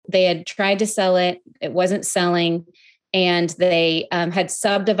they had tried to sell it. It wasn't selling. And they had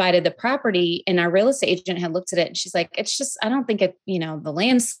subdivided the property, and our real estate agent had looked at it, and she's like, it's just, I don't think it, the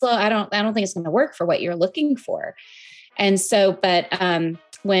land's slow. I don't think it's going to work for what you're looking for. And so, but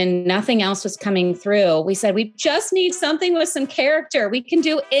when nothing else was coming through, we said, we just need something with some character. We can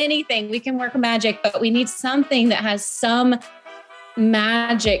do anything. We can work magic, but we need something that has some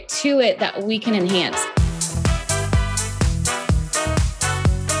magic to it that we can enhance.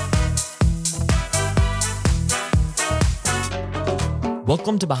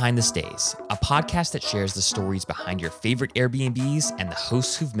 Welcome to Behind the Stays, a podcast that shares the stories behind your favorite Airbnbs and the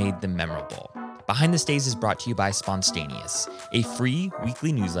hosts who've made them memorable. Behind the Stays is brought to you by Spontaneous, a free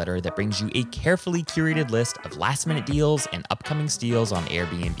weekly newsletter that brings you a carefully curated list of last-minute deals and upcoming steals on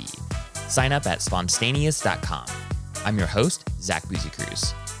Airbnb. Sign up at spontaneous.com. I'm your host, Zach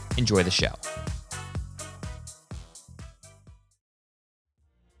Buzzi-Cruz. Enjoy the show.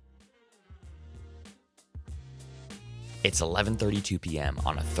 It's 11:32 p.m.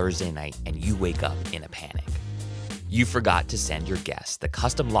 on a Thursday night, and you wake up in a panic. You forgot to send your guests the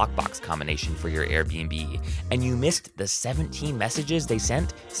custom lockbox combination for your Airbnb, and you missed the 17 messages they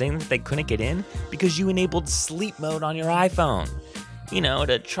sent saying that they couldn't get in because you enabled sleep mode on your iPhone.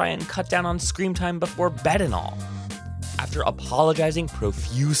 To try and cut down on screen time before bed and all. After apologizing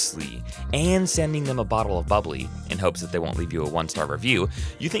profusely and sending them a bottle of bubbly in hopes that they won't leave you a 1-star review,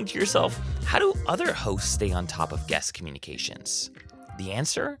 you think to yourself, how do other hosts stay on top of guest communications? The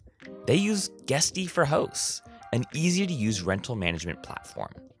answer? They use Guesty for Hosts, an easy-to-use rental management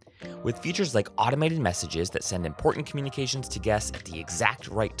platform. With features like automated messages that send important communications to guests at the exact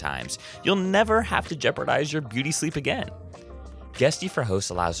right times, you'll never have to jeopardize your beauty sleep again. Guesty for Hosts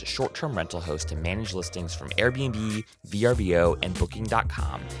allows short-term rental hosts to manage listings from Airbnb, VRBO, and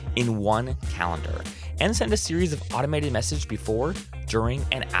Booking.com in one calendar and send a series of automated messages before, during,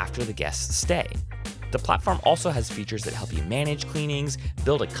 and after the guest's stay. The platform also has features that help you manage cleanings,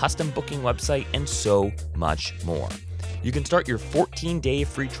 build a custom booking website, and so much more. You can start your 14-day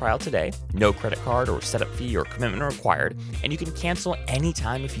free trial today, no credit card or setup fee or commitment required, and you can cancel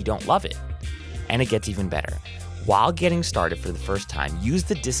anytime if you don't love it. And it gets even better. While getting started for the first time, use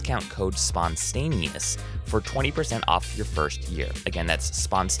the discount code SPONTANEOUS for 20% off your first year. Again, that's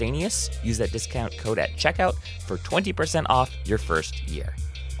Spontaneous. Use that discount code at checkout for 20% off your first year.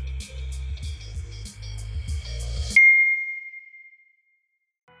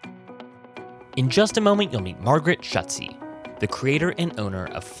 In just a moment, you'll meet Margaret Schutze, the creator and owner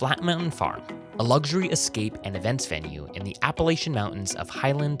of Flat Mountain Farm, a luxury escape and events venue in the Appalachian Mountains of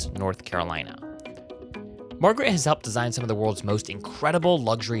Highland, North Carolina. Margaret has helped design some of the world's most incredible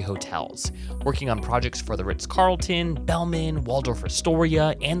luxury hotels, working on projects for the Ritz-Carlton, Bellman, Waldorf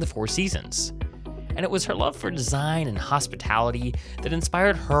Astoria, and the Four Seasons. And it was her love for design and hospitality that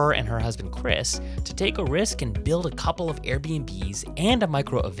inspired her and her husband Chris to take a risk and build a couple of Airbnbs and a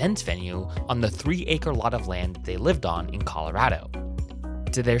micro events venue on the 3-acre lot of land they lived on in Colorado.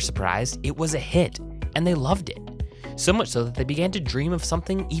 To their surprise, it was a hit, and they loved it. So much so that they began to dream of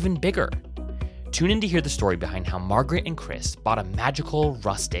something even bigger. Tune in to hear the story behind how Margaret and Chris bought a magical,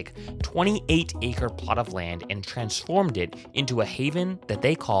 rustic, 28-acre plot of land and transformed it into a haven that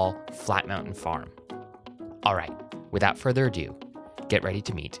they call Flat Mountain Farm. All right, without further ado, get ready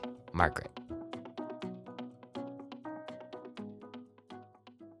to meet Margaret.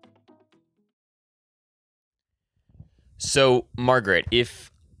 So, Margaret, if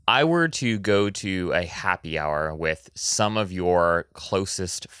I were to go to a happy hour with some of your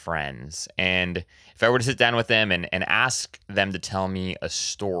closest friends, and if I were to sit down with them and ask them to tell me a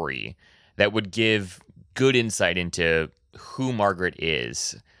story that would give good insight into who Margaret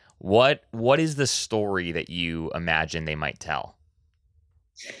is, what is the story that you imagine they might tell?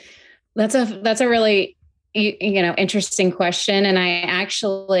 That's a really interesting question, and I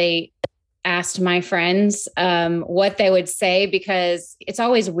actually asked my friends what they would say, because it's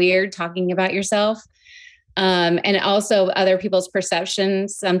always weird talking about yourself. And also other people's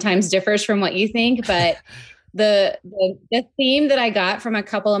perceptions sometimes differs from what you think. But the theme that I got from a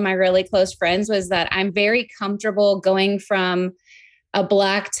couple of my really close friends was that I'm very comfortable going from a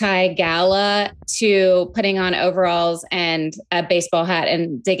black tie gala to putting on overalls and a baseball hat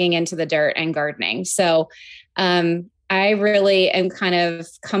and digging into the dirt and gardening. So, I really am kind of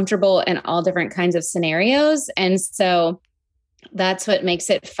comfortable in all different kinds of scenarios. And so that's what makes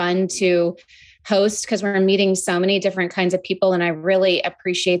it fun to host, because we're meeting so many different kinds of people, and I really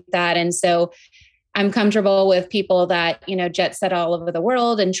appreciate that. And so I'm comfortable with people that, jet set all over the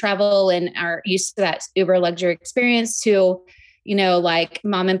world and travel and are used to that uber luxury experience, to like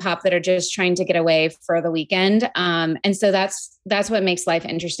mom and pop that are just trying to get away for the weekend. And so that's what makes life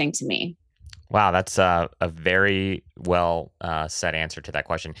interesting to me. Wow, that's a very well said answer to that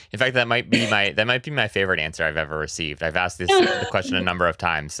question. In fact, that might be my favorite answer I've ever received. I've asked the question a number of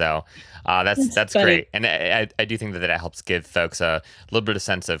times, so that's great. And I do think that helps give folks a little bit of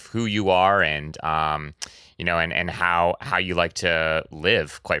sense of who you are and and how you like to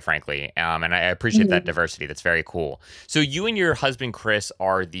live, quite frankly. And I appreciate that diversity. That's very cool. So you and your husband, Chris,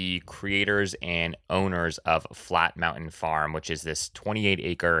 are the creators and owners of Flat Mountain Farm, which is this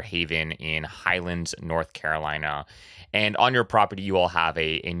 28-acre haven in Highlands, North Carolina. And on your property, you all have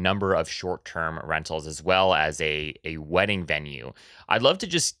a number of short-term rentals as well as a wedding venue. I'd love to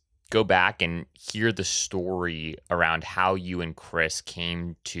just go back and hear the story around how you and Chris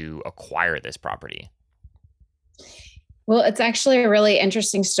came to acquire this property. Well, it's actually a really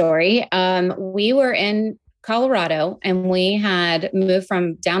interesting story. We were in Colorado and we had moved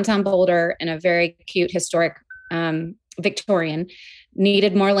from downtown Boulder in a very cute, historic Victorian,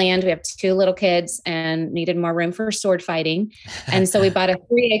 needed more land. We have 2 little kids and needed more room for sword fighting. And so we bought a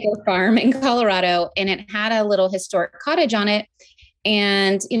 3-acre farm in Colorado and it had a little historic cottage on it.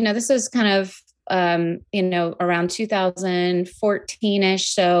 And, this was kind of around 2014-ish.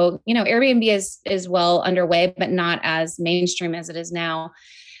 So, Airbnb is well underway, but not as mainstream as it is now.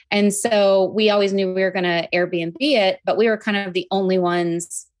 And so we always knew we were going to Airbnb it, but we were kind of the only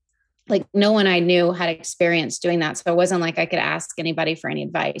ones, like no one I knew had experience doing that. So it wasn't like I could ask anybody for any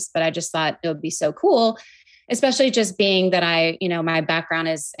advice, but I just thought it would be so cool, especially just being that my background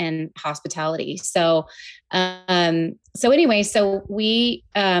is in hospitality. So we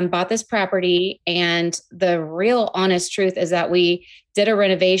bought this property, and the real honest truth is that we did a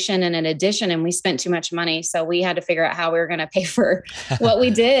renovation and an addition and we spent too much money. So we had to figure out how we were going to pay for what we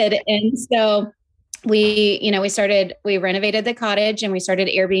did. And so we renovated the cottage and we started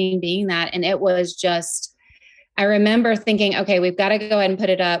Airbnb-ing that. And it was just, I remember thinking, okay, we've got to go ahead and put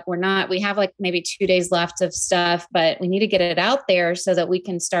it up. We have like maybe 2 days left of stuff, but we need to get it out there so that we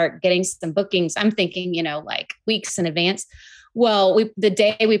can start getting some bookings. I'm thinking, like weeks in advance. Well, the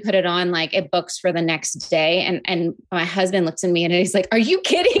day we put it on, like it books for the next day. And my husband looks at me and he's like, "Are you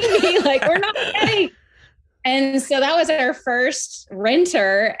kidding me? Like, we're not ready." And so that was our first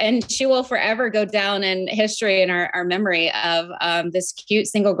renter, and she will forever go down in history in our memory of this cute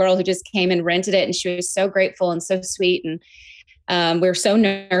single girl who just came and rented it. And she was so grateful and so sweet. And we were so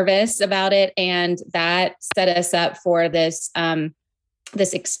nervous about it. And that set us up for this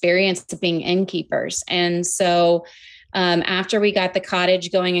experience of being innkeepers. And so after we got the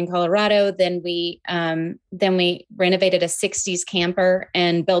cottage going in Colorado, then we renovated a 60s camper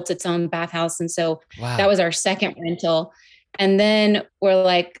and built its own bathhouse. And so That was our second rental. And then we're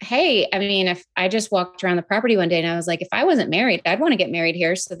like, hey, if I just walked around the property one day and I was like, if I wasn't married, I'd want to get married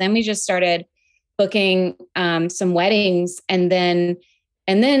here. So then we just started booking some weddings. And then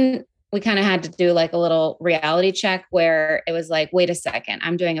we kind of had to do like a little reality check where it was like, wait a second,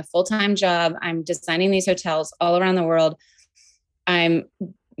 I'm doing a full-time job. I'm designing these hotels all around the world. I'm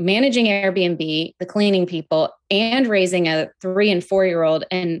managing Airbnb, the cleaning people, and raising a 3 and 4-year-old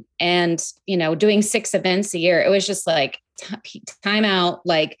and doing 6 events a year. It was just like time out,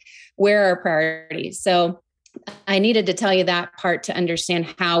 like where are our priorities? So I needed to tell you that part to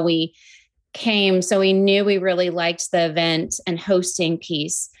understand how we came. So we knew we really liked the event and hosting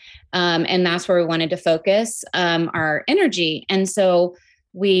piece. And that's where we wanted to focus our energy. And so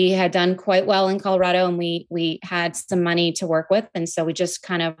we had done quite well in Colorado, and we had some money to work with. And so we just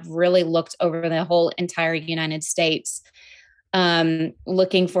kind of really looked over the whole entire United States,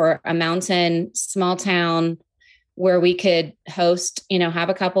 looking for a mountain, small town where we could host, have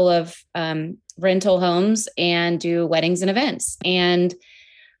a couple of rental homes and do weddings and events. And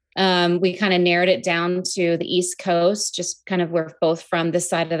we kind of narrowed it down to the East Coast, just kind of we're both from this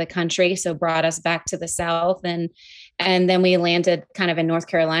side of the country. So brought us back to the South, and then we landed kind of in North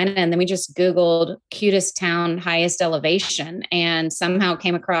Carolina. And then we just Googled cutest town, highest elevation, and somehow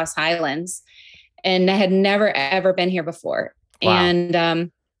came across Highlands, and I had never, ever been here before. Wow.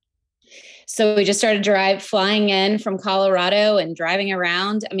 And so we just started flying in from Colorado and driving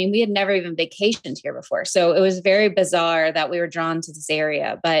around. We had never even vacationed here before. So it was very bizarre that we were drawn to this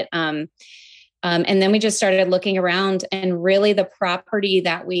area. But, and then we just started looking around, and really the property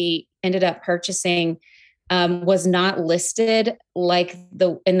that we ended up purchasing was not listed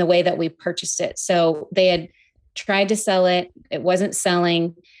in the way that we purchased it. So they had tried to sell it. It wasn't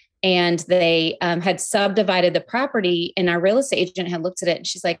selling. And they had subdivided the property, and our real estate agent had looked at it, and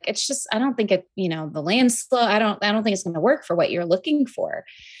she's like, "It's just, I don't think it, the land's slow. I don't think it's going to work for what you're looking for."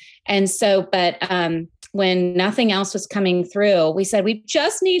 And so, but when nothing else was coming through, we said, we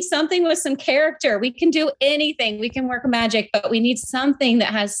just need something with some character. We can do anything. We can work magic, but we need something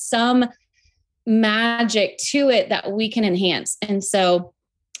that has some magic to it that we can enhance. And so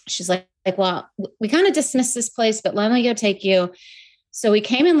she's like, well, we kind of dismissed this place, but let me go take you. So we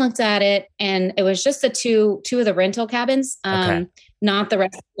came and looked at it, and it was just the two of the rental cabins, not the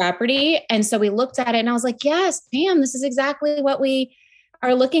rest of the property. And so we looked at it, and I was like, yes, Pam, this is exactly what we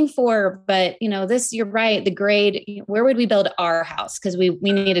are looking for. But, this, you're right. The grade, where would we build our house? Because we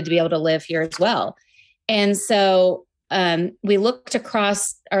needed to be able to live here as well. And so we looked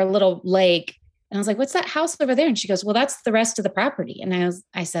across our little lake, and I was like, what's that house over there? And she goes, well, that's the rest of the property. And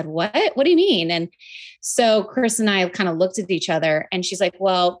I said, what do you mean? And so Chris and I kind of looked at each other, and she's like,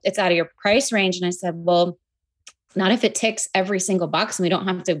 well, it's out of your price range. And I said, well, not if it ticks every single box and we don't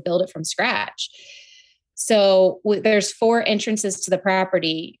have to build it from scratch. So there's 4 entrances to the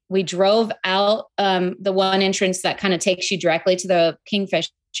property. We drove out the one entrance that kind of takes you directly to the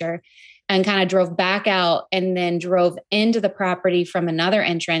Kingfisher, and kind of drove back out, and then drove into the property from another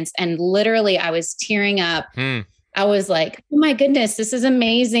entrance. And literally I was tearing up. I was like, oh my goodness, this is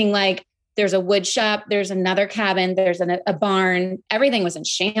amazing. Like, there's a wood shop, there's another cabin, there's a barn. Everything was in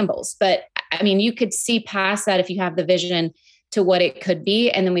shambles. But I mean, you could see past that if you have the vision to what it could be.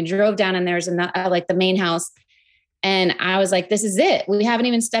 And then we drove down, and there's like the main house. And I was like, this is it. We haven't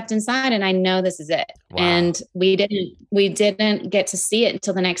even stepped inside, and I know this is it. Wow. And we didn't get to see it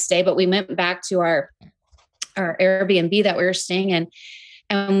until the next day, but we went back to our Airbnb that we were staying in.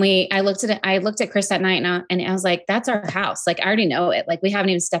 And I looked at Chris that night, and I was like, that's our house. Like, I already know it. Like, we haven't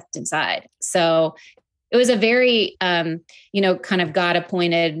even stepped inside. So it was a very, kind of God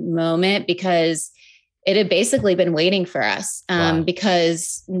appointed moment, because it had basically been waiting for us, wow.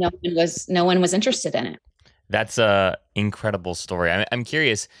 Because no one was interested in it. That's a incredible story. I'm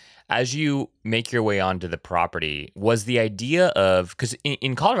curious, as you make your way onto the property, was the idea of, because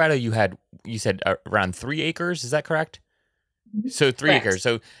in Colorado you said around 3 acres, is that correct? So 3 Correct. acres.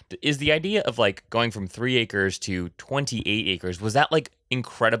 So is the idea of like going from 3 acres to 28 acres, was that like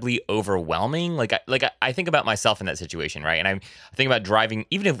incredibly overwhelming? Like I think about myself in that situation, right? And I think about driving,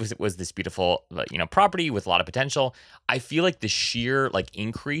 even if it was this beautiful, property with a lot of potential, I feel like the sheer like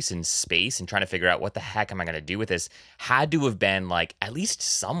increase in space and trying to figure out what the heck am I going to do with this had to have been like at least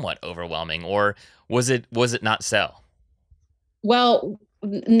somewhat overwhelming, or was it not so? Well,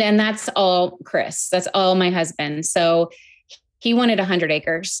 and that's all Chris. That's all my husband. So he wanted 100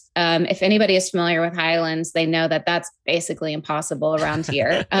 acres. If anybody is familiar with Highlands, they know that that's basically impossible around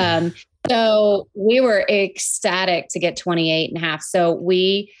here. So we were ecstatic to get 28 and a half.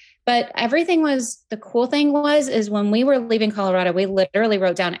 But everything the cool thing is when we were leaving Colorado, we literally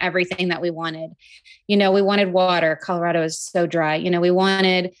wrote down everything that we wanted. We wanted water. Colorado is so dry. We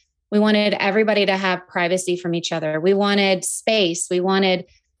wanted everybody to have privacy from each other. We wanted space. And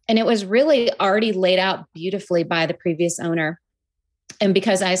it was really already laid out beautifully by the previous owner. And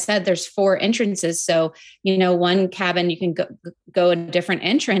because I said there's 4 entrances, so, one cabin, you can go a different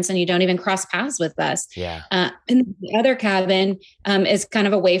entrance and you don't even cross paths with us. Yeah. And the other cabin is kind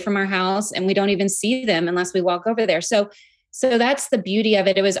of away from our house, and we don't even see them unless we walk over there. So that's the beauty of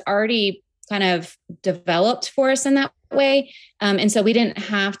it. It was already kind of developed for us in that way. And so we didn't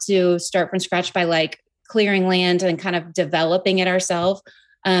have to start from scratch by like clearing land and kind of developing it ourselves.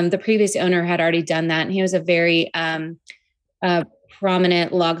 The previous owner had already done that, and he was a very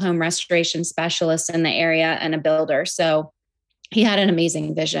prominent log home restoration specialist in the area and a builder. So he had an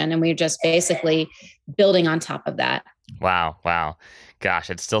amazing vision, and we were just basically building on top of that. Wow. Gosh,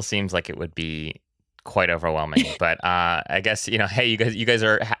 it still seems like it would be quite overwhelming, but I guess, hey, you guys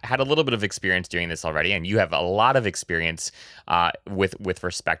had a little bit of experience doing this already, and you have a lot of experience with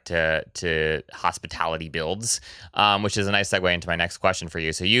respect to hospitality builds, which is a nice segue into my next question for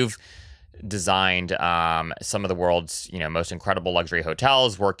you. So you've designed some of the world's most incredible luxury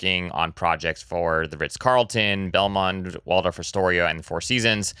hotels, working on projects for the Ritz-Carlton, Belmond, Waldorf Astoria, and the Four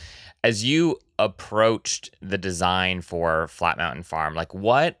Seasons. As you approached the design for Flat Mountain Farm, like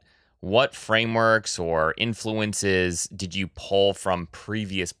what frameworks or influences did you pull from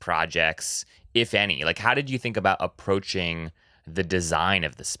previous projects, if any? Like, how did you think about approaching the design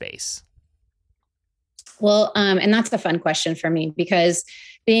of the space? Well, and that's a fun question for me, because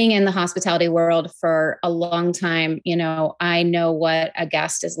being in the hospitality world for a long time, I know what a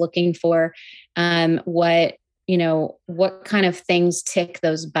guest is looking for, what kind of things tick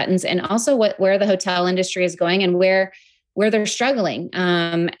those buttons, and also where the hotel industry is going and where they're struggling.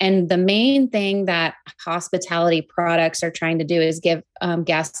 And the main thing that hospitality products are trying to do is give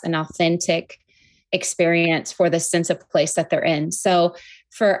guests an authentic experience for the sense of place that they're in. So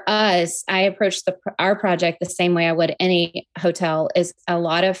for us, I approached our project the same way I would any hotel, is a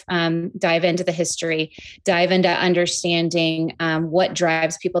lot of dive into the history, dive into understanding what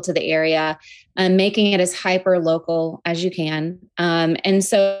drives people to the area, making it as hyper local as you can. And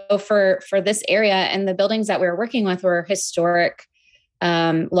so for this area, and the buildings that we were working with were historic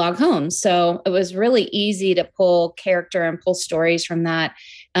log homes. So it was really easy to pull character and pull stories from that.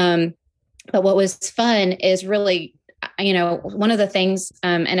 But what was fun is really, one of the things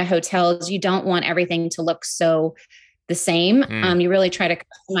in a hotel is you don't want everything to look so the same. You really try to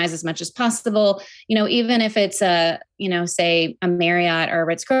customize as much as possible. Even if it's say a Marriott or a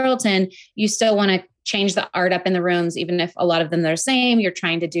Ritz-Carlton, you still want to change the art up in the rooms, even if a lot of them are the same. You're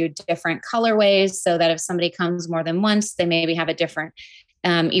trying to do different colorways so that if somebody comes more than once, they maybe have a different,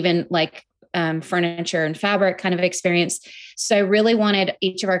 even like furniture and fabric kind of experience. So I really wanted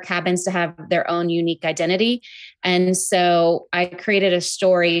each of our cabins to have their own unique identity. And so I created a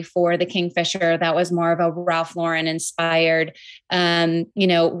story for the Kingfisher that was more of a Ralph Lauren inspired,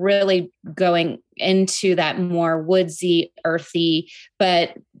 really going into that more woodsy, earthy,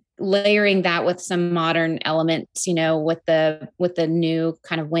 but layering that with some modern elements, with the new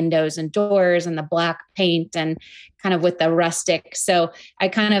kind of windows and doors and the black paint and kind of with the rustic. So I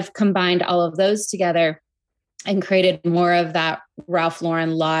kind of combined all of those together and created more of that Ralph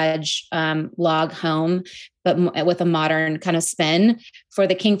Lauren Lodge log home, but with a modern kind of spin. For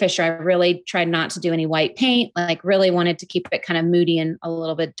the Kingfisher, I really tried not to do any white paint, like really wanted to keep it kind of moody and a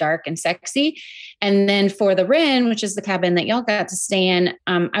little bit dark and sexy. And then for the Wren, which is the cabin that y'all got to stay in,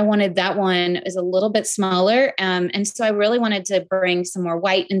 I wanted that one is a little bit smaller. And so I really wanted to bring some more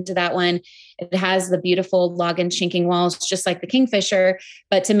white into that one. It has the beautiful log and chinking walls, just like the Kingfisher,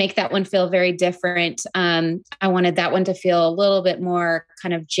 but to make that one feel very different, I wanted that one to feel a little bit more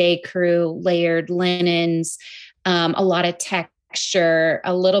kind of J. Crew layered linens, a lot of texture,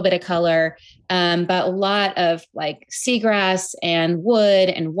 a little bit of color, but a lot of like seagrass and wood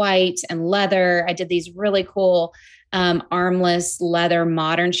and white and leather. I did these really cool armless leather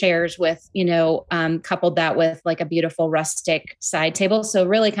modern chairs with, coupled that with like a beautiful rustic side table. So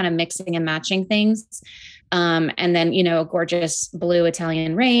really kind of mixing and matching things. And then, a gorgeous blue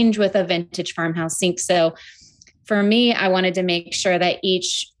Italian range with a vintage farmhouse sink. So for me, I wanted to make sure that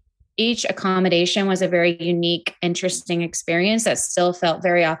each accommodation was a very unique, interesting experience that still felt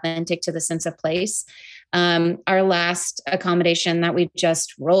very authentic to the sense of place. Our last accommodation that we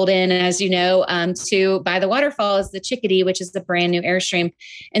just rolled in, as you know, to by the waterfall is the Chickadee, which is the brand new Airstream.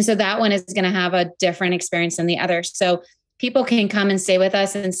 And so that one is going to have a different experience than the other. So people can come and stay with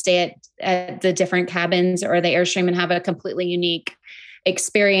us and stay at the different cabins or the Airstream and have a completely unique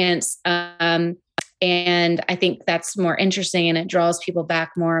experience. And I think that's more interesting and it draws people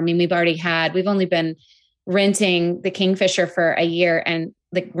back more. I mean, we've only been renting the Kingfisher for a year and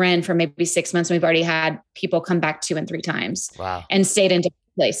the Wren for maybe 6 months. And we've already had people come back 2 and 3 times. Wow. And stayed in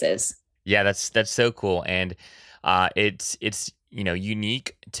different places. Yeah, that's so cool. And it's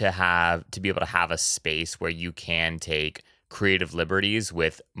unique to be able to have a space where you can take creative liberties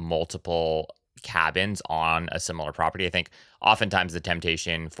with multiple cabins on a similar property. I think oftentimes the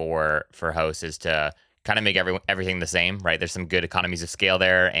temptation for hosts is to kind of make everything the same, right? There's some good economies of scale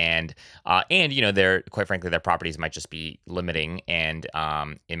there, and they're quite frankly their properties might just be limiting, and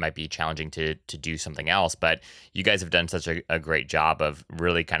it might be challenging to do something else. But you guys have done such a great job of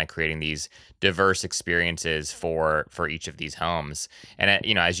really kind of creating these diverse experiences for each of these homes. And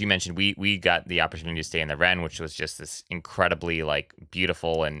as you mentioned, we got the opportunity to stay in the Wren, which was just this incredibly like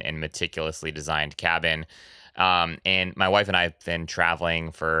beautiful and meticulously designed cabin. And my wife and I have been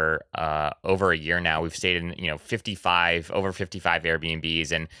traveling for over a year now. We've stayed in over 55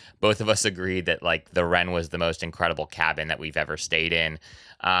 Airbnbs, and both of us agreed that like the Wren was the most incredible cabin that we've ever stayed in.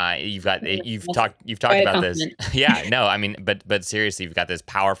 You've talked about this. Yeah, no, I mean, but seriously, you've got this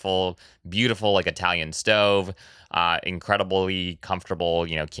powerful, beautiful like Italian stove, incredibly comfortable,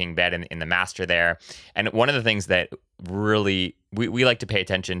 king bed in the master there. And one of the things that really we like to pay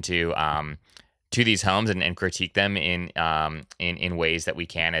attention to these homes and critique them in ways that we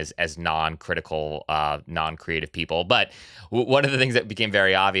can as non-critical, non-creative people. But one of the things that became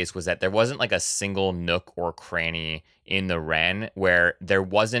very obvious was that there wasn't like a single nook or cranny in the Wren where there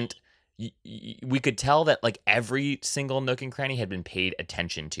wasn't. We could tell that like every single nook and cranny had been paid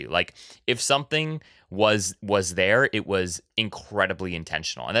attention to. Like if something was there, it was incredibly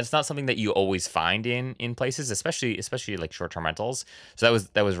intentional, and that's not something that you always find in places, especially like short-term rentals. So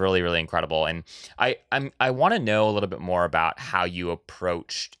that was really, really incredible. And I want to know a little bit more about how you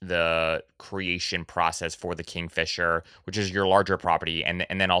approached the creation process for the Kingfisher, which is your larger property, and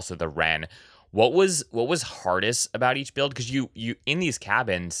then also the Wren. What was hardest about each build? Because you in these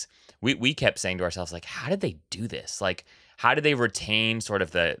cabins, we kept saying to ourselves, like, how did they do this? Like, how did they retain sort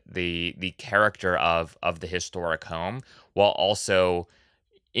of the character of the historic home while also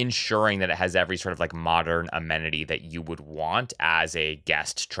ensuring that it has every sort of like modern amenity that you would want as a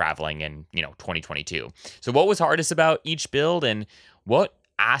guest traveling in, 2022. So what was hardest about each build, and what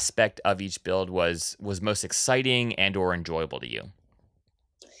aspect of each build was most exciting and or enjoyable to you?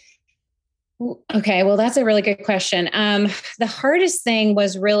 Okay, well, that's a really good question. The hardest thing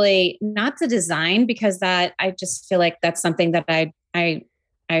was really not the design, because that I just feel like that's something that I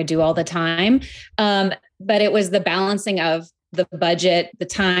do all the time. But it was the balancing of the budget, the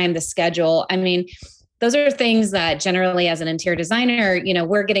time, the schedule. I mean, those are things that generally, as an interior designer,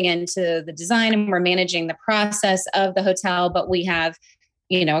 we're getting into the design and we're managing the process of the hotel, but we have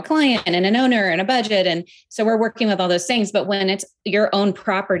a client and an owner and a budget. And so we're working with all those things. But when it's your own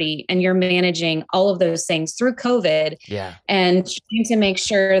property and you're managing all of those things through COVID, Yeah. and trying to make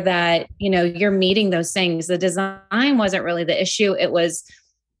sure that, you're meeting those things, the design wasn't really the issue. It was,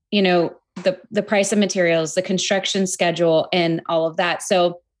 the price of materials, the construction schedule, and all of that.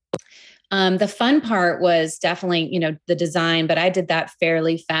 So the fun part was definitely, the design, but I did that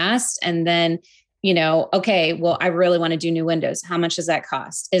fairly fast. And then, okay, well, I really want to do new windows. How much does that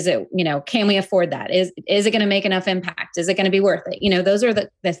cost? Is it, can we afford that? Is it going to make enough impact? Is it going to be worth it? Those are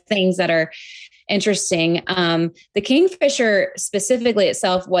the things that are interesting. The Kingfisher specifically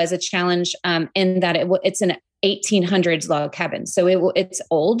itself was a challenge in that it's an 1800s log cabin. So it's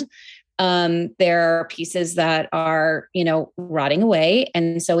old. There are pieces that are, rotting away.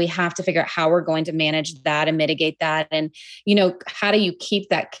 And so we have to figure out how we're going to manage that and mitigate that. And, how do you keep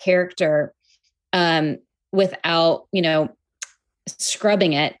that character without,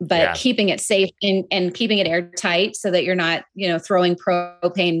 scrubbing it, but keeping it safe and keeping it airtight so that you're not, throwing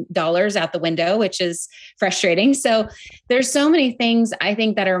propane dollars out the window, which is frustrating. So there's so many things I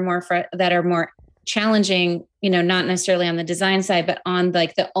think that are more challenging, not necessarily on the design side, but on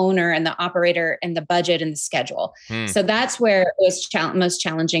like the owner and the operator and the budget and the schedule. So that's where it was most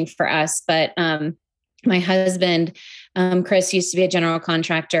challenging for us. But my husband, Chris, used to be a general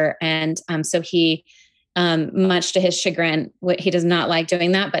contractor. And so he, much to his chagrin, he does not like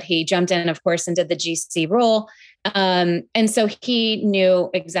doing that, but he jumped in, of course, and did the GC role. And so he knew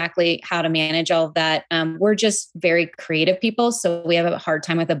exactly how to manage all of that. We're just very creative people, so we have a hard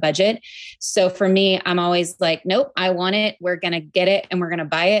time with a budget. So for me, I'm always like, nope, I want it. We're going to get it and we're going to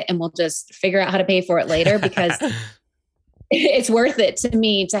buy it, and we'll just figure out how to pay for it later, because it's worth it to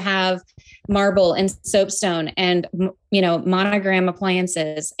me to have marble and soapstone and, monogram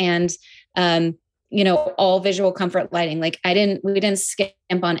appliances and, all visual comfort lighting. Like we didn't skimp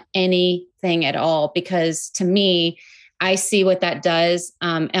on anything at all, because to me, I see what that does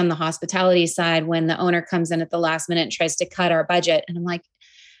on the hospitality side when the owner comes in at the last minute and tries to cut our budget. And I'm like,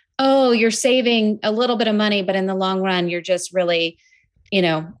 oh, you're saving a little bit of money, but in the long run, you're just really,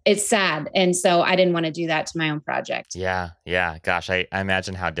 it's sad. And so I didn't want to do that to my own project. Yeah. Yeah. Gosh, I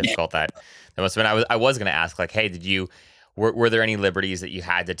imagine how difficult that must have been. I was going to ask, like, hey, were there any liberties that you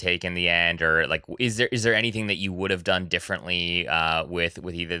had to take in the end, or like, is there anything that you would have done differently with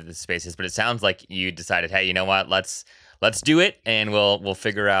either of the spaces? But it sounds like you decided, hey, you know what, let's do it, and we'll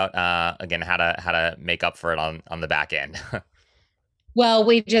figure out again how to make up for it on the back end. Well,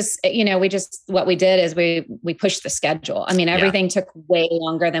 we just what we did is we pushed the schedule. I mean, everything took way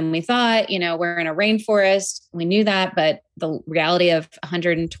longer than we thought. We're in a rainforest. We knew that, but the reality of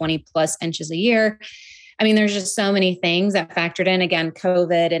 120 plus inches a year, I mean, there's just so many things that factored in, again,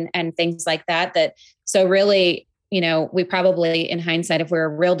 COVID and things like that. So really, we probably, in hindsight, if we were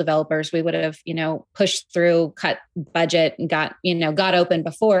real developers, we would have, pushed through, cut budget, and got open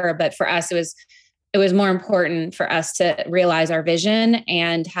before. But for us, it was more important for us to realize our vision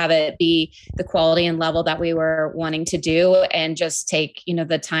and have it be the quality and level that we were wanting to do, and just take,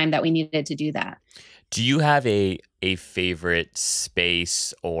 the time that we needed to do that. Do you have a favorite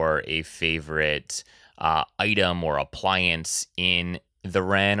space or a favorite item or appliance in the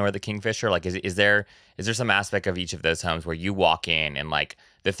Wren or the Kingfisher? Like, is there some aspect of each of those homes where you walk in and like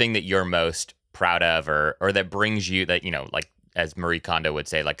the thing that you're most proud of, or that brings you, that, like, as Marie Kondo would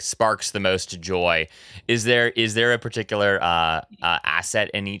say, like, sparks the most joy? Is there a particular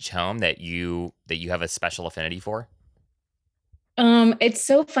asset in each home that you have a special affinity for? It's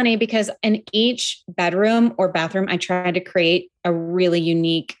so funny because in each bedroom or bathroom, I tried to create a really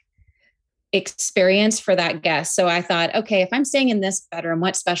unique experience for that guest. So I thought, okay, if I'm staying in this bedroom,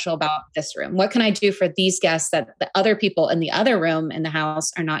 what's special about this room? What can I do for these guests that the other people in the other room in the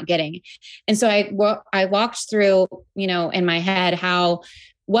house are not getting? And so I walked through, in my head, how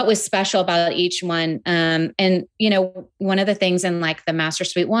what was special about each one. And, one of the things in like the Master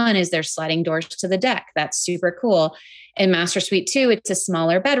Suite 1 is there's sliding doors to the deck. That's super cool. In Master Suite 2, it's a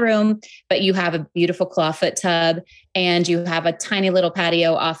smaller bedroom, but you have a beautiful clawfoot tub and you have a tiny little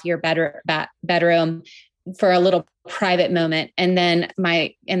patio off your bedroom for a little private moment. And then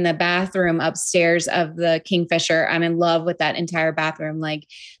in the bathroom upstairs of the Kingfisher, I'm in love with that entire bathroom. Like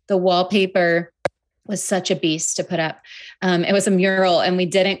the wallpaper was such a beast to put up. It was a mural and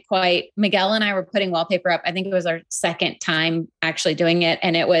Miguel and I were putting wallpaper up. I think it was our second time actually doing it.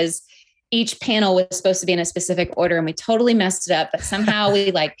 And each panel was supposed to be in a specific order and we totally messed it up, but somehow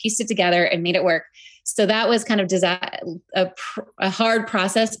we like pieced it together and made it work. So that was kind of a hard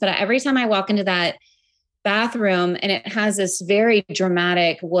process. But every time I walk into that bathroom, and it has this very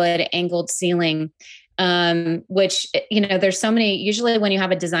dramatic wood angled ceiling, which, there's so many, usually when you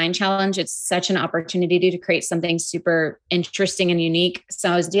have a design challenge, it's such an opportunity to create something super interesting and unique.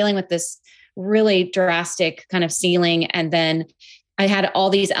 So I was dealing with this really drastic kind of ceiling. And then I had all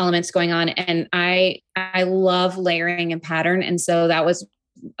these elements going on, and I love layering and pattern. And so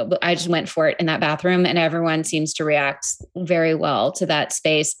I just went for it in that bathroom, and everyone seems to react very well to that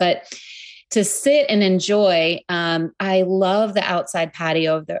space. But to sit and enjoy, I love the outside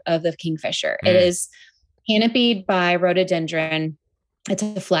patio of the Kingfisher. It is canopied by rhododendron. It's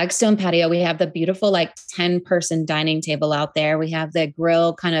a flagstone patio. We have the beautiful 10-person dining table out there. We have the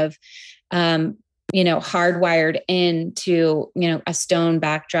grill kind of hardwired into a stone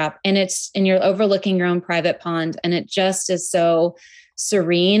backdrop, and you're overlooking your own private pond, and it just is so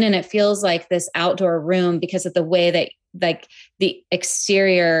serene, and it feels like this outdoor room because of the way that the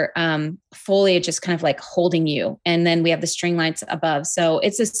exterior foliage is kind of holding you, and then we have the string lights above, so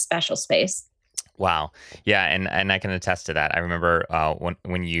it's a special space. Wow. Yeah. And I can attest to that. I remember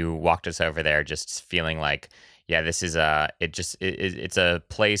when you walked us over there, just feeling like, yeah, this is it's a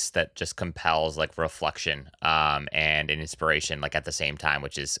place that just compels reflection and an inspiration at the same time,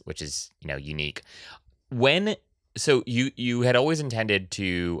 which is unique. So you had always intended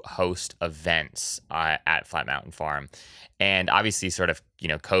to host events at Flat Mountain Farm, and obviously sort of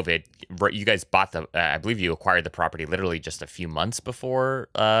COVID. You guys bought I believe you acquired the property literally just a few months before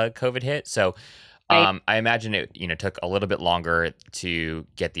COVID hit. So. I imagine it, took a little bit longer to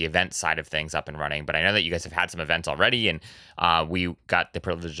get the event side of things up and running, but I know that you guys have had some events already, and we got the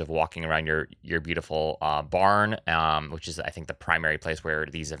privilege of walking around your beautiful barn, which is, I think, the primary place where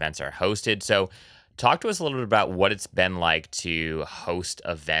these events are hosted. So talk to us a little bit about what it's been like to host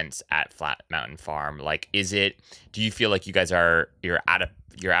events at Flat Mountain Farm. Do you feel like you guys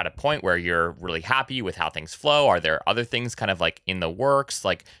you're at a point where you're really happy with how things flow? Are there other things kind of in the works?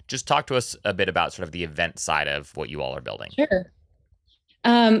 Just talk to us a bit about sort of the event side of what you all are building. Sure.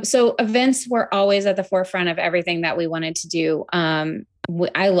 So events were always at the forefront of everything that we wanted to do.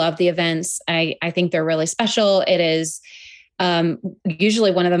 I love the events. I think they're really special. It is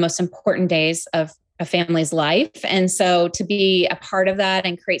usually one of the most important days of a family's life. And so to be a part of that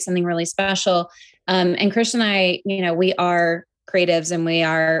and create something really special. And Christian and I, we are creatives, and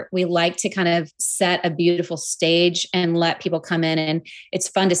we like to kind of set a beautiful stage and let people come in, and it's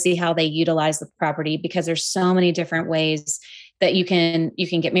fun to see how they utilize the property, because there's so many different ways that you can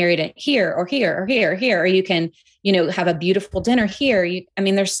get married at here or here or here or here, or you can, have a beautiful dinner here.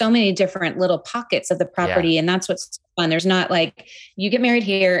 There's so many different little pockets of the property, and that's what's fun. There's not you get married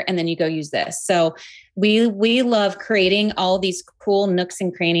here and then you go use this. So we love creating all these cool nooks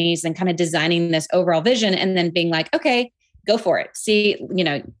and crannies and kind of designing this overall vision, and then being okay, go for it. See,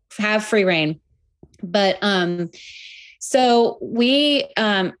 have free reign. But, so we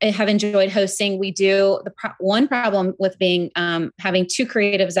have enjoyed hosting. We do one problem with being having two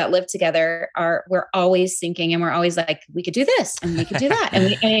creatives that live together we're always thinking, and we're always we could do this and we could do that,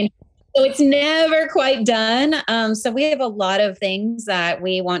 and so it's never quite done. So we have a lot of things that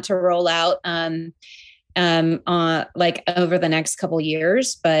we want to roll out over the next couple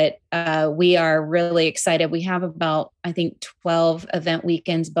years, but we are really excited. We have about, I think, 12 event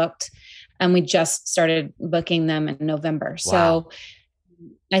weekends booked, and we just started booking them in November. Wow. So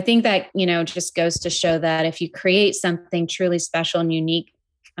I think that, just goes to show that if you create something truly special and unique,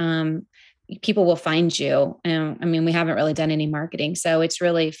 people will find you. We haven't really done any marketing, so it's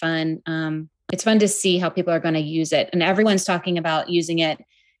really fun. It's fun to see how people are going to use it, and everyone's talking about using it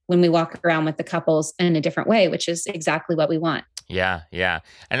when we walk around with the couples in a different way, which is exactly what we want. Yeah. Yeah.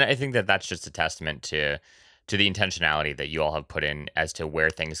 And I think that that's just a testament to the intentionality that you all have put in as to where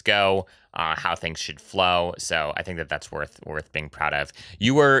things go, how things should flow. So I think that that's worth being proud of.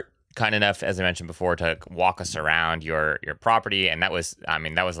 You were kind enough, as I mentioned before, to walk us around your property. And that was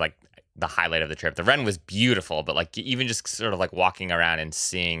the highlight of the trip. The Ren was beautiful, but like even just sort of like walking around and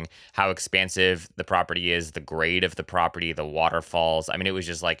seeing how expansive the property is, the grade of the property, the waterfalls. I mean, it was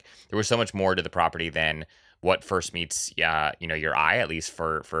just like there was so much more to the property than what first meets your eye, at least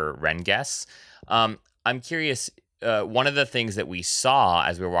for Ren guests. I'm curious. One of the things that we saw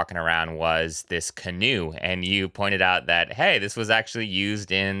as we were walking around was this canoe, and you pointed out that, hey, this was actually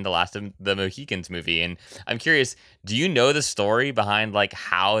used in the Last of the Mohicans movie. And I'm curious, do you know the story behind like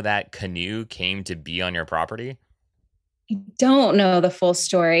how that canoe came to be on your property? Don't know the full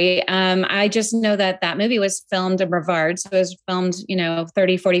story. I just know that that movie was filmed in Brevard. So it was filmed,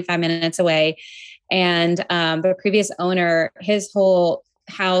 30, 45 minutes away. And the previous owner, his whole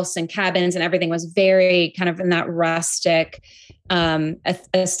house and cabins and everything was very kind of in that rustic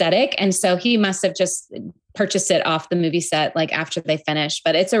aesthetic. And so he must have just purchased it off the movie set, like after they finished,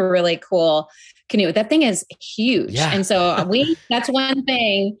 but it's a really cool canoe. That thing is huge. Yeah. And so that's one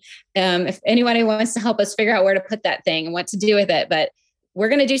thing. If anybody wants to help us figure out where to put that thing and what to do with it, but we're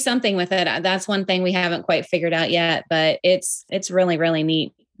going to do something with it. That's one thing we haven't quite figured out yet, but it's really, really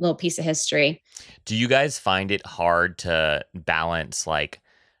neat little piece of history. Do you guys find it hard to balance like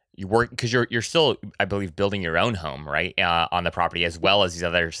you work because you're still, I believe, building your own home, right, on the property as well as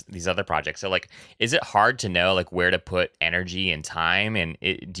these other projects? So like, is it hard to know like where to put energy and time? And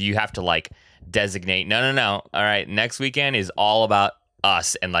do you have to like designate? No. All right, next weekend is all about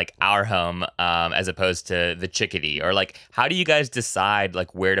us and like our home, as opposed to the chickadee, or like how do you guys decide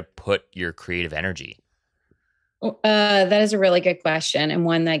like where to put your creative energy? That is a really good question, and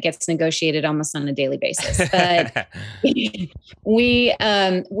one that gets negotiated almost on a daily basis. But we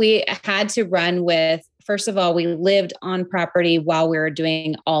had to run with. First of all, we lived on property while we were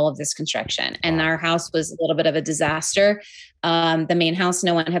doing all of this construction, and our house was a little bit of a disaster. The main house,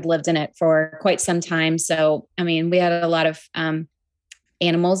 no one had lived in it for quite some time. So, I mean, we had a lot of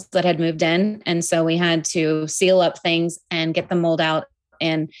animals that had moved in, and so we had to seal up things and get the mold out.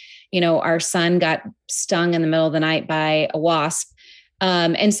 And our son got stung in the middle of the night by a wasp.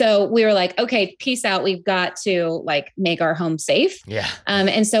 And so we were like, okay, peace out. We've got to like make our home safe. Yeah.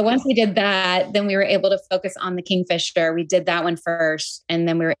 And so once we did that, then we were able to focus on the Kingfisher. We did that one first, and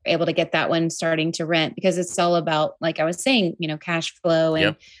then we were able to get that one starting to rent, because it's all about, like I was saying, cash flow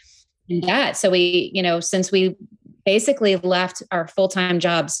and that. So we, since we basically left our full-time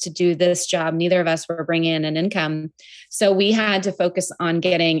jobs to do this job, neither of us were bringing in an income. So we had to focus on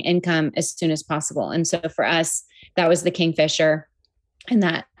getting income as soon as possible. And so for us, that was the Kingfisher. And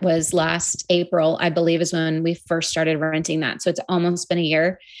that was last April, I believe, is when we first started renting that. So it's almost been a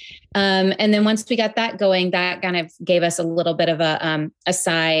year. And then once we got that going, that kind of gave us a little bit of a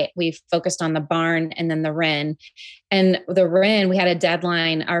sigh. We focused on the barn and then the Wren. And the Wren, we had a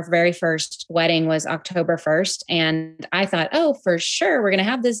deadline. Our very first wedding was October 1st. And I thought, oh, for sure, we're going to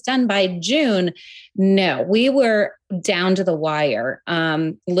have this done by June. No, we were down to the wire,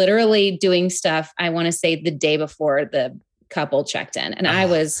 literally doing stuff, I want to say, the day before the couple checked in, and I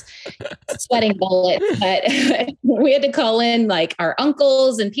was sweating bullets, but we had to call in like our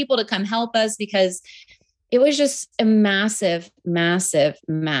uncles and people to come help us, because it was just a massive, massive,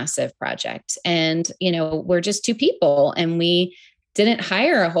 massive project. And, we're just two people, and we didn't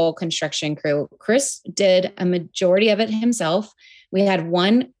hire a whole construction crew. Chris did a majority of it himself. We had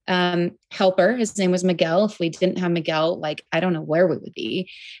one helper. His name was Miguel. If we didn't have Miguel, like, I don't know where we would be.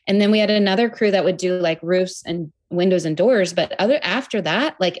 And then we had another crew that would do like roofs and windows and doors. But after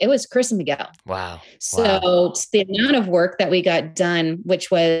that, like, it was Chris and Miguel. Wow. So the amount of work that we got done, which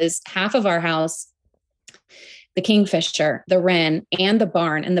was half of our house, the Kingfisher, the Wren, and the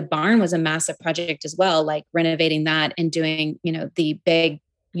barn. And the barn was a massive project as well, like renovating that and doing, the big,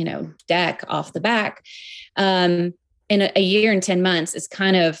 deck off the back. In a year and 10 months is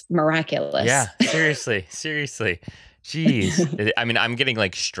kind of miraculous. Yeah, seriously. Jeez. I mean, I'm getting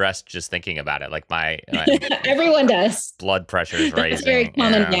like stressed just thinking about it. Like my everyone does. Blood pressure is rising. It's a very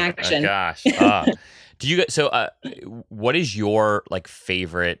common reaction. Oh, gosh. Do you guys, so what is your like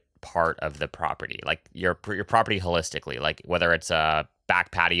favorite part of the property? Like your property holistically, like whether it's a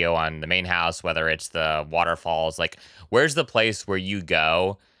back patio on the main house, whether it's the waterfalls, like where's the place where you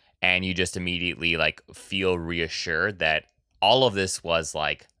go and you just immediately like feel reassured that all of this was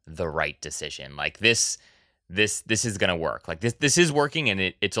like the right decision? Like this is going to work. Like this is working,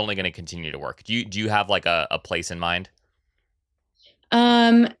 and it's only going to continue to work. Do you have like a place in mind?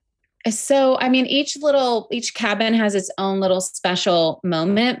 So, I mean, each cabin has its own little special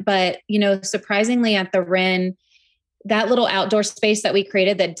moment, but, surprisingly at the Wren, that little outdoor space that we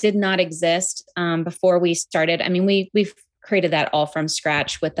created that did not exist before we started. I mean, we've created that all from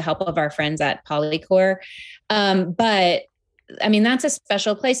scratch with the help of our friends at Polycore. But I mean, that's a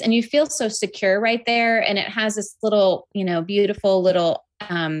special place, and you feel so secure right there. And it has this little, beautiful little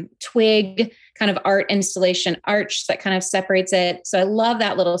twig kind of art installation arch that kind of separates it. So I love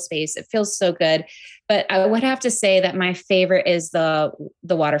that little space. It feels so good. But I would have to say that my favorite is the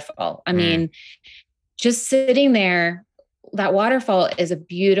waterfall. I mean, just sitting there, that waterfall is a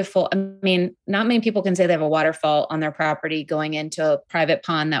beautiful, I mean, not many people can say they have a waterfall on their property going into a private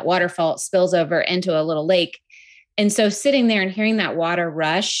pond. That waterfall spills over into a little lake. And so sitting there and hearing that water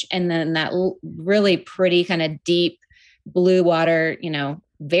rush, and then that really pretty kind of deep blue water,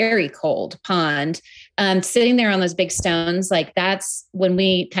 very cold pond, sitting there on those big stones, like that's when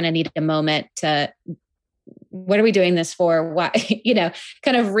we kind of need a moment to, what are we doing this for? Why,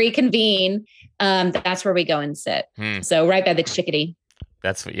 kind of reconvene. That's where we go and sit. So right by the Chickadee.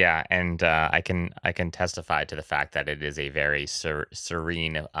 That's and I can testify to the fact that it is a very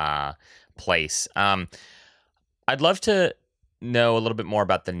serene place. I'd love to know a little bit more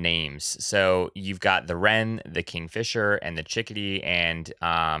about the names. So you've got the Wren, the Kingfisher, and the Chickadee, and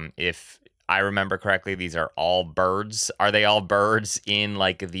if I remember correctly, these are all birds. Are they all birds in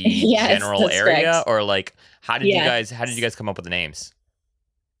like the yes, general area, correct. or like how did you guys come up with the names?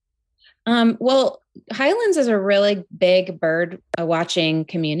 Well, Highlands is a really big bird watching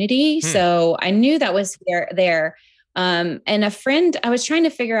community. So I knew that was there. And a friend, I was trying to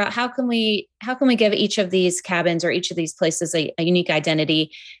figure out how can we give each of these cabins or each of these places a unique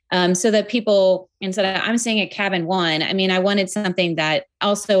identity, so that people, instead of I'm saying at cabin one, I mean, I wanted something that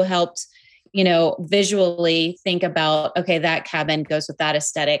also helped, visually think about, okay, that cabin goes with that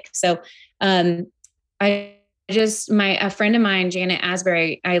aesthetic. So, a friend of mine, Janet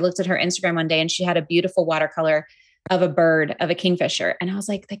Asbury, I looked at her Instagram one day and she had a beautiful watercolor of a bird, of a kingfisher. And I was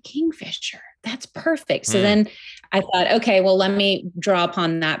like, the kingfisher, that's perfect. So then I thought, okay, well, let me draw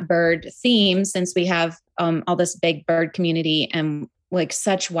upon that bird theme, since we have all this big bird community, and like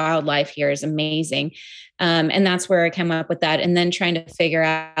such wildlife here is amazing. And that's where I came up with that. And then trying to figure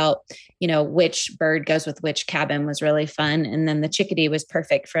out, which bird goes with which cabin was really fun. And then the Chickadee was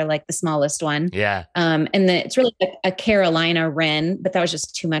perfect for like the smallest one. Yeah. It's really a Carolina Wren, but that was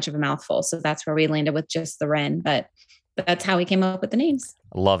just too much of a mouthful. So that's where we landed with just the Wren, but that's how we came up with the names.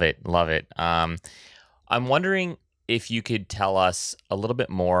 Love it. Love it. I'm wondering if you could tell us a little bit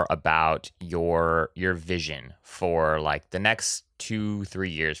more about your vision for like the next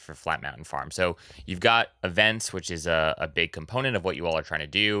 2-3 years for Flat Mountain Farm. So you've got events, which is a big component of what you all are trying to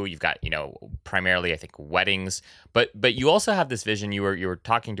do. You've got, primarily, I think, weddings, but you also have this vision. You were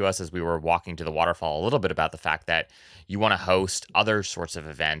talking to us as we were walking to the waterfall a little bit about the fact that you want to host other sorts of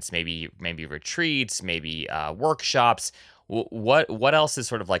events, maybe retreats, maybe workshops. What else is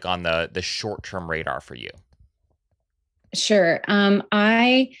sort of like on the short-term radar for you? Sure.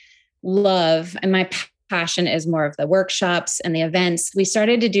 I love, and my passion is more of the workshops and the events. We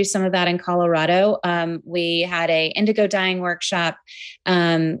started to do some of that in Colorado. We had a indigo dyeing workshop.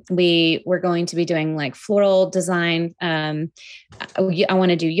 We were going to be doing like floral design. I want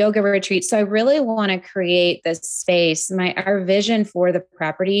to do yoga retreats. So I really want to create this space. Our vision for the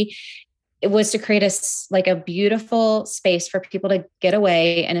property, it was to create a beautiful space for people to get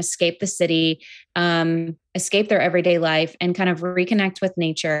away and escape the city, escape their everyday life, and kind of reconnect with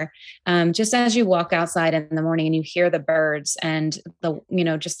nature. Just as you walk outside in the morning and you hear the birds and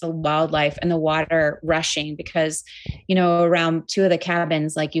just the wildlife and the water rushing, because, around two of the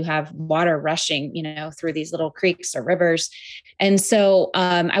cabins, like you have water rushing, through these little creeks or rivers. And so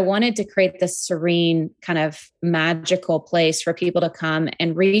I wanted to create this serene kind of magical place for people to come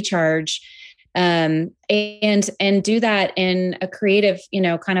and recharge, and do that in a creative,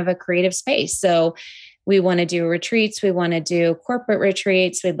 kind of a creative space. So we want to do retreats. We want to do corporate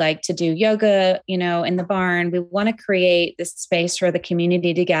retreats. We'd like to do yoga, in the barn. We want to create this space for the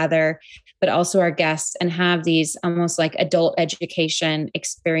community to gather, but also our guests, and have these almost like adult education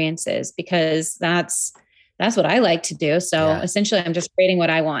experiences, because that's what I like to do. So essentially I'm just creating what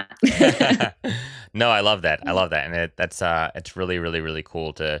I want. No, I love that. And it's really, really, really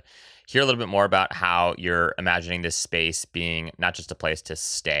cool to hear a little bit more about how you're imagining this space being not just a place to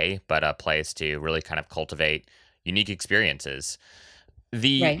stay, but a place to really kind of cultivate unique experiences.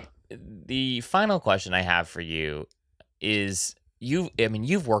 The final question I have for you is,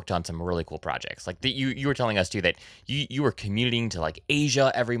 you've worked on some really cool projects. Like you were telling us too that you were commuting to like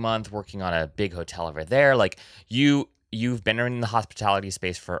Asia every month, working on a big hotel over there. Like you've been in the hospitality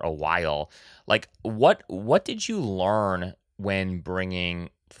space for a while. Like what did you learn when bringing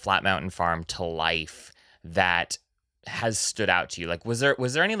Flat Mountain Farm to life that has stood out to you? Like was there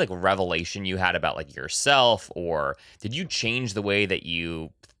any like revelation you had about like yourself, or did you change the way that you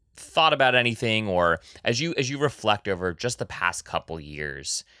thought about anything, or as you reflect over just the past couple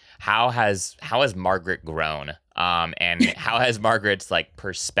years, how has Margaret grown, and how has Margaret's like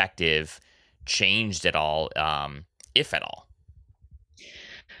perspective changed at all, if at all?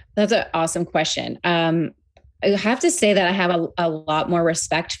 That's an awesome question. I have to say that I have a lot more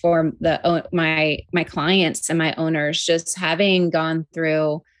respect for my clients and my owners, just having gone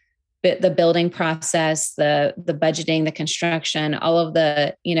through the building process, the budgeting, the construction, all of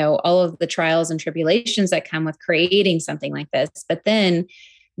the trials and tribulations that come with creating something like this, but then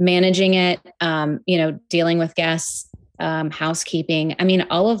managing it, dealing with guests, housekeeping. I mean,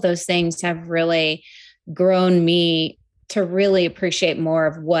 all of those things have really grown me to really appreciate more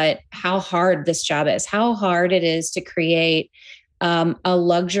of how hard this job is, how hard it is to create a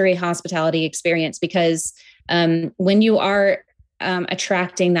luxury hospitality experience, because when you are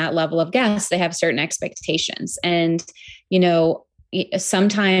attracting that level of guests, they have certain expectations. And,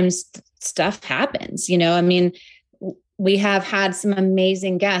 sometimes stuff happens, I mean, we have had some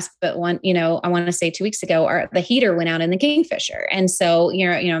amazing guests, but I want to say 2 weeks ago, the heater went out in the Kingfisher. And so,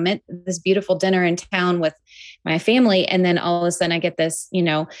 I'm at this beautiful dinner in town with my family. And then all of a sudden I get this,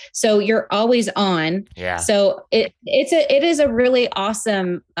 so you're always on. Yeah. So it is a really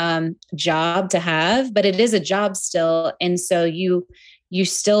awesome job to have, but it is a job still. And so you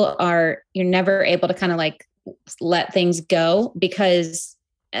still you're never able to kind of like let things go, because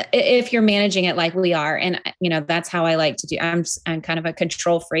if you're managing it like we are, and that's how I like to do. I'm kind of a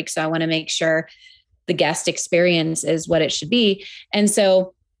control freak, so I want to make sure the guest experience is what it should be. And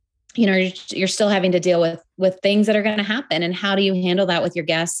so, you're still having to deal with things that are going to happen, and how do you handle that with your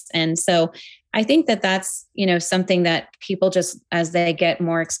guests? And so I think that's, something that people just, as they get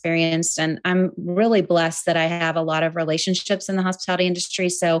more experienced, and I'm really blessed that I have a lot of relationships in the hospitality industry.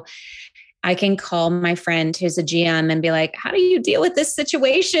 So I can call my friend who's a GM and be like, how do you deal with this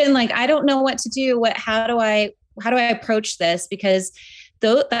situation? Like, I don't know what to do. How do I approach this? Because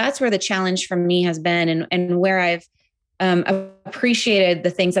that's where the challenge for me has been, and where I've appreciated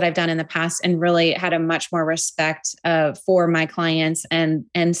the things that I've done in the past, and really had a much more respect for my clients and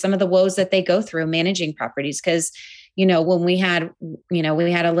some of the woes that they go through managing properties. Because, when we had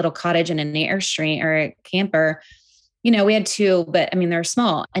a little cottage and an Airstream or a camper, we had 2, but I mean, they're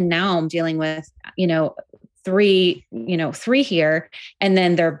small. And now I'm dealing with, 3 here, and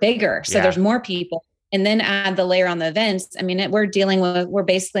then they're bigger. So there's more people. And then add the layer on the events. I mean, we're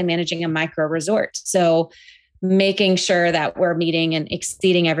basically managing a micro resort. So making sure that we're meeting and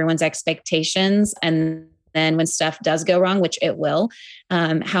exceeding everyone's expectations. And then when stuff does go wrong, which it will,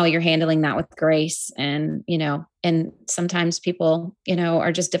 how you're handling that with grace. And, and sometimes people,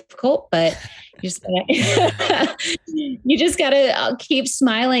 are just difficult, but you just gotta keep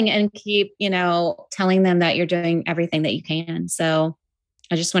smiling and keep, telling them that you're doing everything that you can. So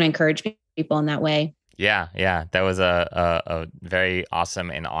I just want to encourage people in that way. Yeah. That was a very awesome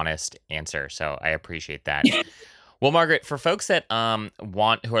and honest answer. So I appreciate that. Well, Margaret, for folks that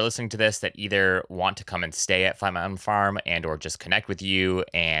who are listening to this, that either want to come and stay at Flat Mountain Farm and or just connect with you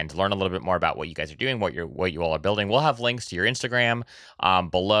and learn a little bit more about what you guys are doing, what you all are building, we'll have links to your Instagram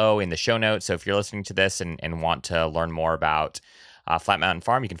below in the show notes. So if you're listening to this and want to learn more about Flat Mountain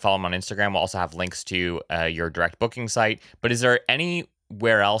Farm, you can follow them on Instagram. We'll also have links to your direct booking site. But is there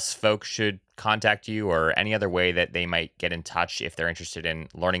anywhere else folks should contact you, or any other way that they might get in touch if they're interested in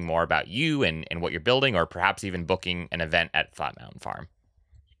learning more about you and what you're building, or perhaps even booking an event at Flat Mountain Farm?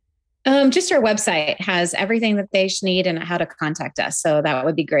 Just our website has everything that they should need and how to contact us. So that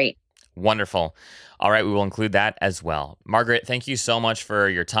would be great. Wonderful. All right, we will include that as well. Margaret, thank you so much for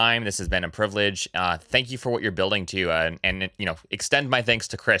your time. This has been a privilege. Thank you for what you're building too, and extend my thanks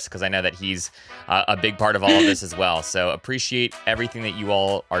to Chris, because I know that he's a big part of all of this as well. So appreciate everything that you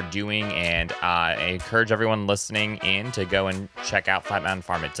all are doing, and I encourage everyone listening in to go and check out Flat Mountain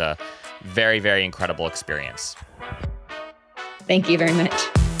Farm. It's a very, very incredible experience. Thank you very much.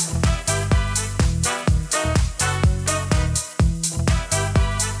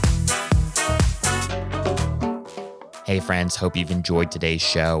 Hey friends, hope you've enjoyed today's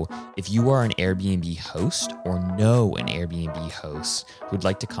show. If you are an Airbnb host or know an Airbnb host who'd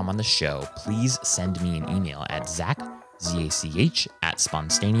like to come on the show, please send me an email at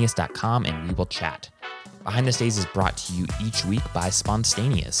zach@spontaneous.com and we will chat. Behind the Stays is brought to you each week by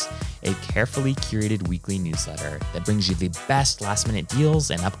Spontaneous, a carefully curated weekly newsletter that brings you the best last-minute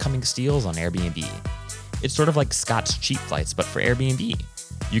deals and upcoming steals on Airbnb. It's sort of like Scott's Cheap Flights, but for Airbnb.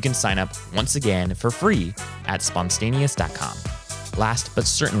 You can sign up once again for free at spontaneous.com. Last but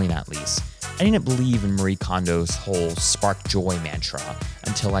certainly not least, I didn't believe in Marie Kondo's whole spark joy mantra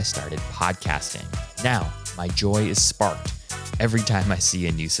until I started podcasting. Now, my joy is sparked. every time I see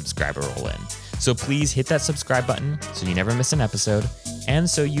a new subscriber roll in. So please hit that subscribe button so you never miss an episode, and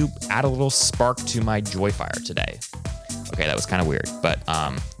so you add a little spark to my joy fire today. Okay, that was kind of weird, but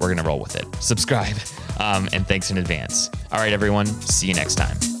we're going to roll with it. Subscribe, and thanks in advance. All right, everyone, see you next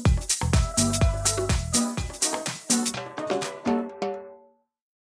time.